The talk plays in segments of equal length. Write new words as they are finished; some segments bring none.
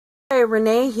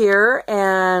Renee here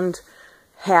and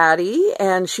Hattie,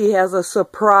 and she has a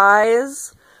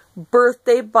surprise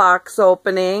birthday box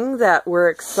opening that we're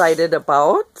excited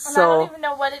about. And I don't even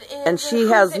know what it is. And she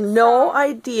has no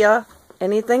idea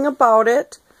anything about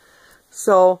it.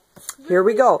 So here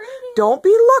we go. Pretty. Don't be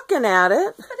looking at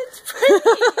it. But it's pretty.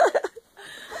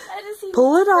 I just see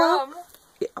Pull who it it's off. from.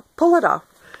 Yeah, pull it off.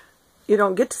 You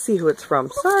don't get to see who it's from.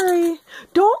 Sorry.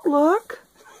 Don't look.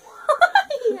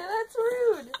 Yeah, that's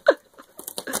rude.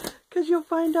 Because you'll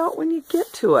find out when you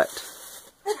get to it.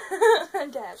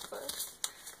 Dad,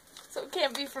 so it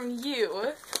can't be from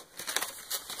you.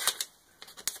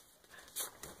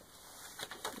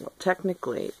 Well,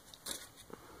 technically.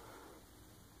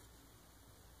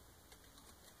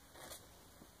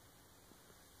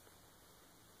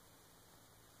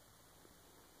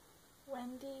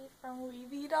 Wendy from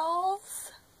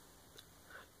Weebiedolls.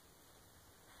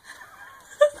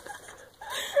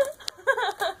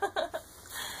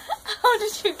 How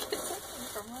did you get that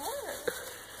from her?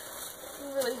 You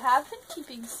really have been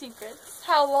keeping secrets.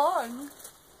 How long?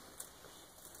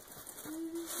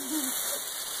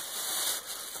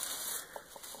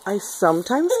 I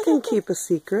sometimes can keep a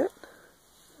secret.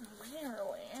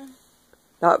 Really?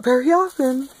 Not very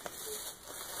often.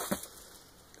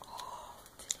 Oh,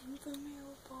 it's in the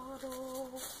milk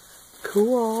bottle.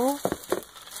 Cool.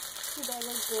 See that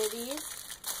look pretty?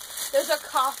 There's a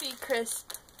coffee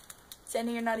crisp.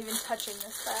 Sandy, you're not even touching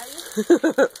this bag.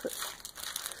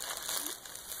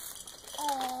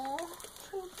 Aww,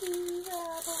 cookie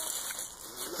rattle.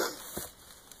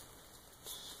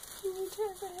 Cute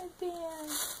headband.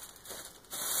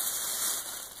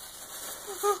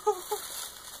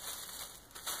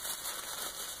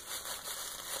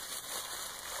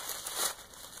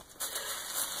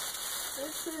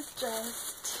 This is just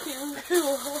too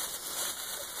cool.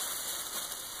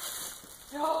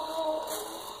 Oh,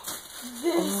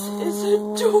 this is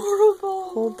adorable.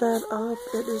 Hold that up.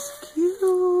 It is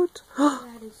cute.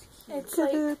 That is cute. It's Look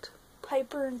like at it.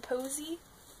 Piper and Posy.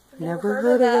 I've Never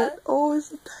heard of that. it. Oh,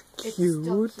 isn't that cute? It's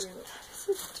still cute. That is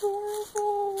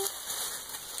adorable.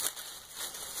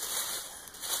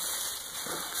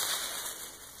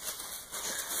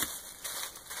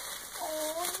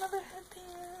 Oh, another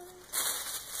headband.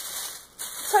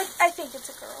 So I think it's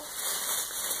a girl.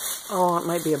 Oh, it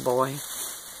might be a boy.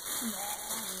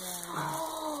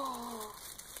 Oh,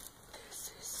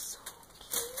 this is so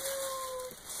cute.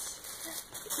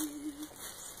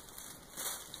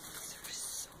 These are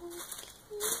so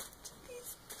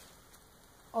cute.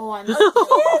 Oh, I'm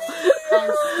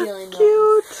stealing those.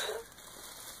 Cute.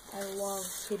 I love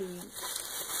kitties.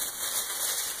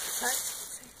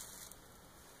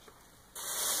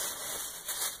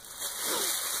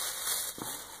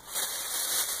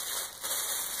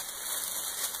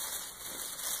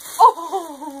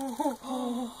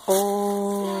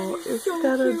 Oh, isn't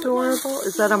that adorable?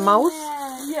 Is that a mouse?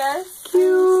 Yes.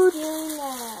 Cute. Stealing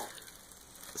that.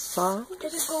 Soft.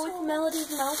 Does it go with Melody's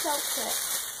mouse outfit?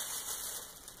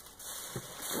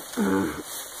 It's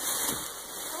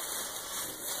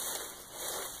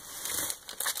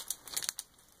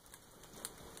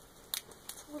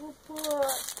a little book.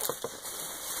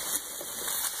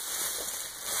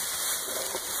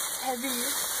 Heavy.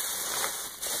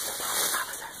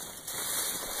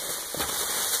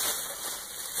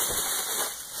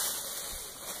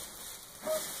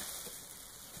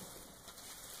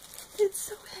 It's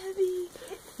so heavy.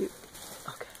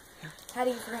 Okay. How do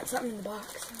you forgot something in the box?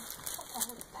 I'll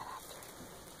look at that after.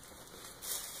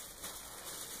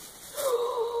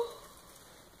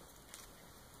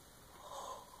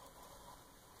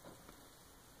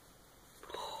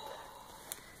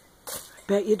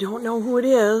 Bet you don't know who it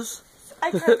is. I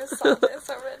kind of saw this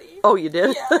already. Oh, you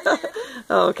did? Yeah, I did.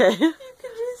 Oh, okay. You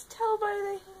can just tell by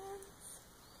the hands.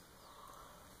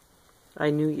 I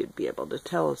knew you'd be able to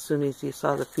tell as soon as you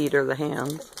saw the feet or the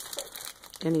hands.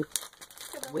 Any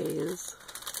ways.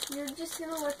 You're just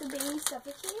gonna let the baby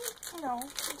suffocate? No,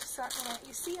 I'm just not gonna let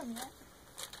you see him yet.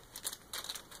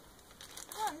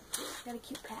 Come on. Got a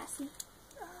cute passy.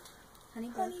 Honey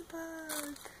bug.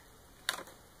 Honeybug.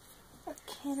 A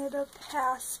Canada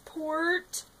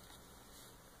passport.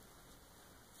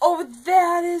 Oh,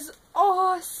 that is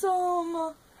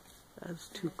awesome. That's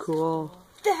too cool.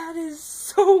 That is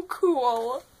so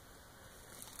cool.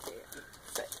 Okay,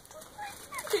 set.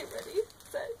 Okay, ready,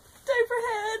 set. Diaper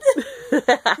head.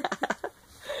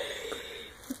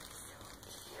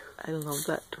 I love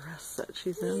that dress that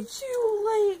she's in. Me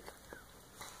too, like,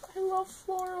 I love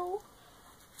floral.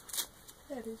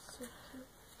 That is so cute.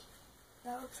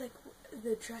 That looks like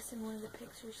the dress in one of the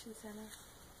pictures she sent us.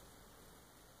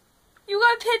 You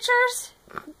got pictures?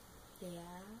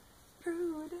 Yeah.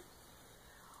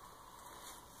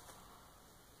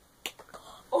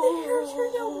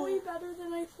 turned out way better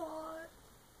than I thought.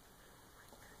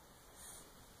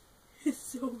 It's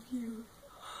so cute.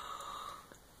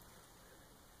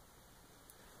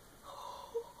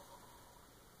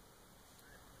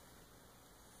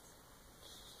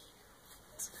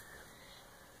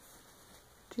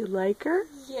 Do you like her?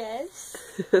 Yes.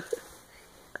 This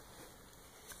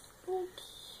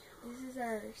is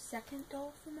our second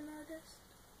doll from an artist.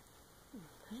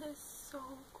 That is so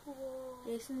cool.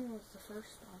 Jason was the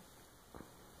first one.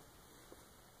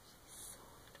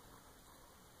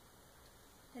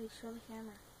 Daddy, show the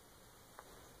camera.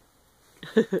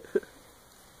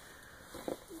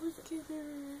 Look at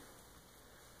her.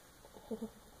 Oh.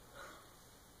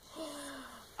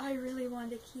 I really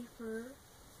wanted to keep her.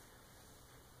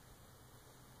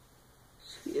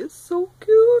 She is so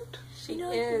cute. She You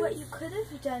know, is. what you could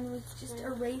have done was just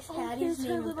erase Oh, Hattie's here's her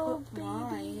name and little put baby.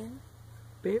 mine.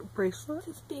 Bracelet?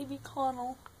 This baby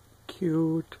Connell.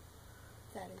 Cute.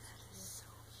 That is cute. So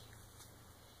cute.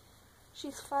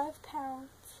 She's 5 pounds.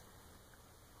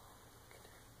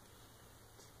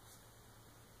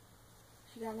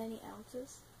 She got many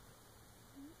ounces?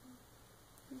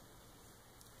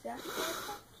 Exactly. 5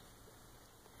 pounds?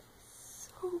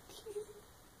 So cute.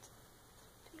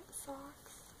 Pink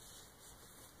socks.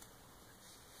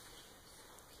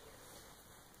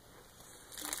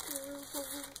 Adorable.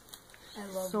 I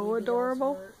love So Weebiedolls'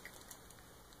 adorable. work.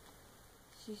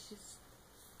 She's just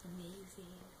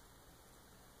amazing.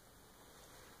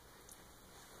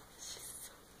 She's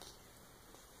so cute.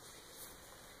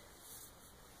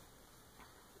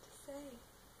 What to say?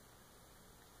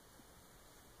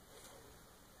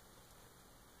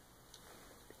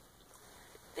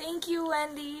 Thank you,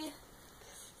 Wendy.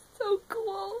 So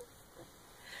cool.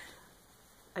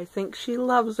 I think she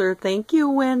loves her. Thank you,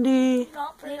 Wendy.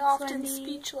 Not very Thanks, often Wendy.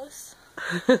 speechless.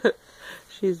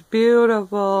 She's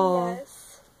beautiful.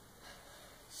 Yes.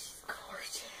 She's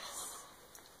gorgeous.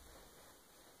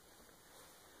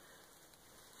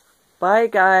 Bye,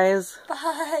 guys.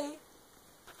 Bye.